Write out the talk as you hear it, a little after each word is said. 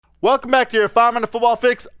Welcome back to your 5-Minute Football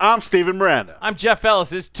Fix. I'm Steven Miranda. I'm Jeff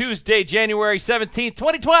Ellis. It's Tuesday, January 17th,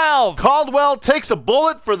 2012. Caldwell takes a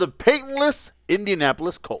bullet for the Peytonless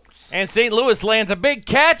Indianapolis Colts. And St. Louis lands a big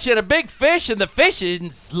catch and a big fish, and the fish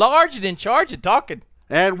is large and in charge of talking.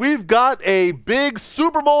 And we've got a big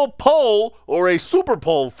Super Bowl poll, or a Super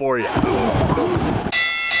Bowl for you. Is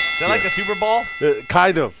that like a Super Bowl?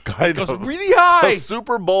 Kind of. It goes really high. A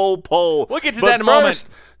Super Bowl poll. We'll get to that in a moment.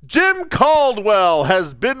 Jim Caldwell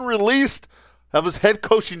has been released of his head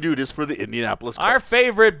coaching duties for the Indianapolis Colts. Our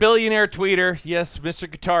favorite billionaire tweeter, yes, Mr.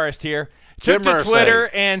 Guitarist here, Jim took to Irsay. Twitter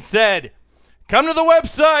and said, "Come to the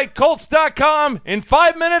website, Colts.com, in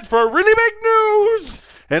 5 minutes for really big news."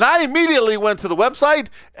 And I immediately went to the website,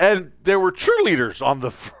 and there were cheerleaders on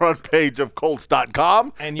the front page of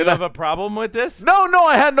Colts.com. And you have a problem with this? No,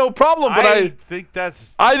 I had no problem. But I think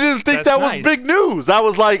that's I didn't think that was nice. big news. I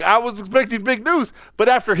was expecting big news. But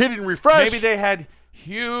after hitting refresh. Maybe they had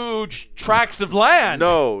huge tracts of land.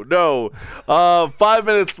 No. 5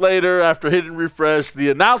 minutes later, after hitting refresh, the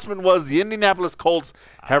announcement was the Indianapolis Colts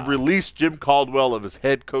have released Jim Caldwell of his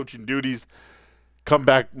head coaching duties. Come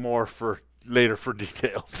back more for later for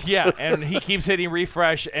details. Yeah, and he keeps hitting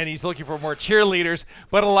refresh, and he's looking for more cheerleaders.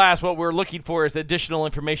 But alas, what we're looking for is additional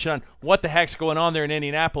information on what the heck's going on there in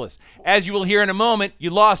Indianapolis. As you will hear in a moment, you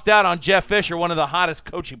lost out on Jeff Fisher, one of the hottest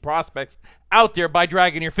coaching prospects out there, by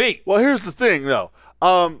dragging your feet. Well, here's the thing, though.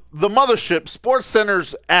 The Mothership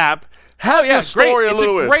SportsCenter's app had this story a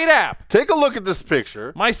little bit. It's a great app. Take a look at this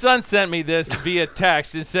picture. My son sent me this via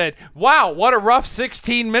text and said, "Wow, what a rough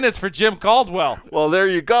 16 minutes for Jim Caldwell." Well, there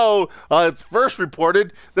you go. It's first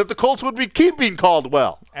reported that the Colts would be keeping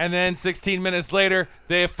Caldwell. And then 16 minutes later,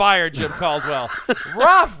 they have fired Jim Caldwell.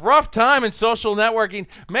 rough time in social networking.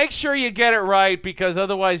 Make sure you get it right, because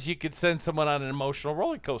otherwise you could send someone on an emotional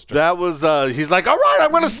roller coaster. That was, he's like, all right,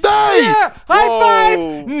 I'm going to stay. Yeah, high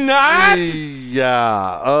five. Not.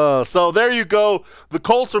 Yeah. So there you go. The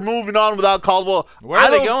Colts are moving on without Caldwell. Where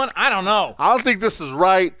are they going? I don't know. I don't think this is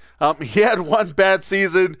right. He had one bad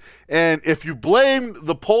season, and if you blame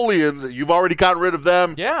the Polians, you've already gotten rid of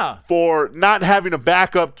them for not having a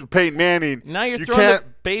backup to Peyton Manning. Now you're throwing the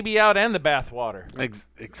baby out and the bathwater.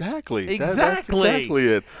 Exactly. Exactly. That's exactly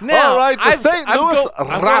it. Now, all right, the St. Louis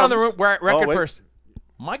I'm going on the record first.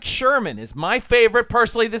 Mike Sherman is my favorite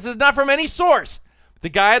personally. This is not from any source. The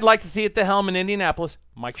guy I'd like to see at the helm in Indianapolis,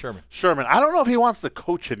 Mike Sherman. I don't know if he wants to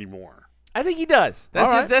coach anymore. I think he does.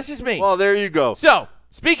 That's just me. Well, there you go. So,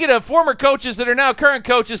 speaking of former coaches that are now current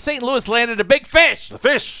coaches, St. Louis landed a big fish. The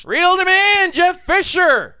fish. Reeled him in, Jeff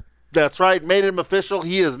Fisher. That's right. Made him official.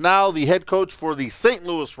 He is now the head coach for the St.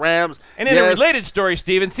 Louis Rams. And in a related story,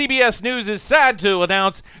 Steven, CBS News is sad to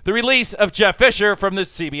announce the release of Jeff Fisher from the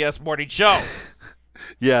CBS Morning Show.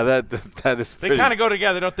 Yeah, that is pretty. They kind of go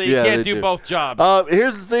together, don't they? You can't do both jobs.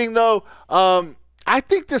 Here's the thing, though. I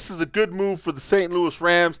think this is a good move for the St. Louis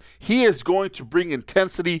Rams. He is going to bring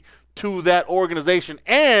intensity to that organization,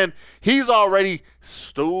 and he's already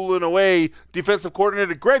stolen away defensive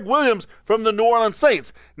coordinator Greg Williams from the New Orleans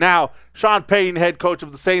Saints. Now, Sean Payton, head coach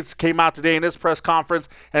of the Saints, came out today in his press conference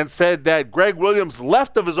and said that Greg Williams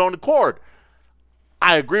left of his own accord.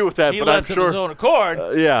 I agree with that, he but left I'm sure of his own accord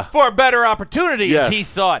yeah. for a better opportunity, as he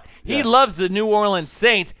saw it. He Yes. loves the New Orleans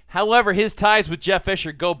Saints. However, his ties with Jeff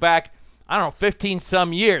Fisher go back,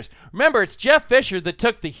 15-some years. Remember, it's Jeff Fisher that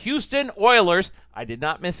took the Houston Oilers. I did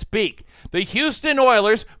not misspeak. The Houston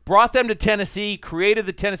Oilers brought them to Tennessee, created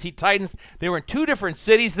the Tennessee Titans. They were in two different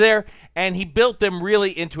cities there, and he built them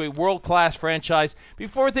really into a world-class franchise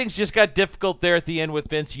before things just got difficult there at the end with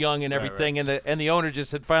Vince Young and everything. Right. And the owner just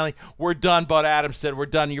said, finally, we're done. Bud Adams said, we're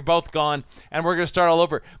done. You're both gone, and we're going to start all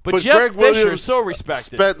over. But Jeff Fisher is so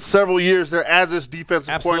respected. Spent several years there as this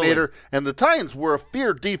defensive coordinator, and the Titans were a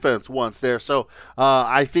feared defense once there. So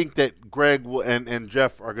I think that Greg and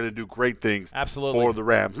Jeff are going to do great things for the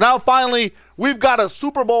Rams. Now, finally, we've got a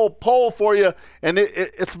Super Bowl poll for you, and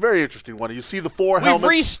it's a very interesting one. You see the four helmets.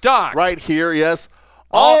 We've restocked. Right here, yes.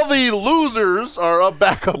 All the losers are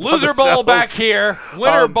back up. Loser Bowl back here.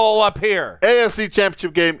 Winner Bowl up here. AFC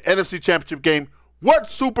Championship game, NFC Championship game. What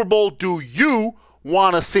Super Bowl do you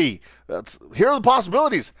want to see? Here are the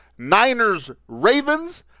possibilities. Niners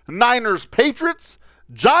Ravens, Niners Patriots,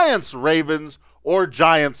 Giants Ravens, or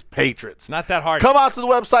Giants Patriots. Not that hard. Come out to the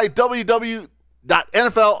website,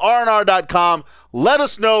 www.nflrnr.com. Let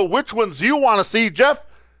us know which ones you want to see. Jeff,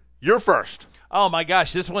 you're first. Oh, my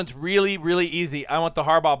gosh. This one's really, really easy. I want the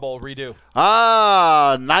Harbaugh Bowl redo.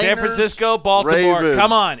 Niners, San Francisco, Baltimore. Ravens.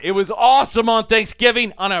 Come on. It was awesome on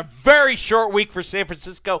Thanksgiving on a very short week for San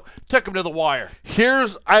Francisco. Took them to the wire.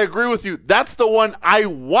 I agree with you. That's the one I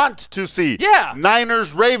want to see. Yeah.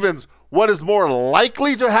 Niners, Ravens. what is more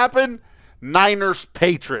likely to happen? Niners,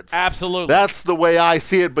 Patriots. Absolutely. That's the way I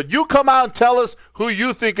see it. But you come out and tell us who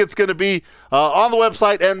you think it's going to be on the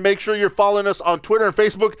website, and make sure you're following us on Twitter and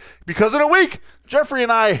Facebook, because in a week, Jeffrey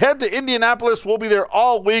and I head to Indianapolis. We'll be there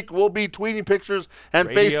all week. We'll be tweeting pictures and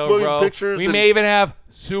Facebook pictures. We may even have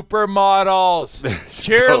supermodels,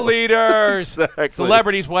 cheerleaders, Exactly.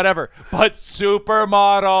 celebrities, whatever, but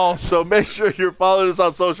supermodels. So make sure you're following us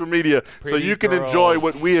on social media so you can enjoy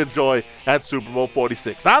what we enjoy at Super Bowl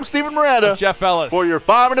 46. I'm Steven Miranda. Jeff Ellis. For your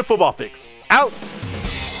 5-minute football fix. Out.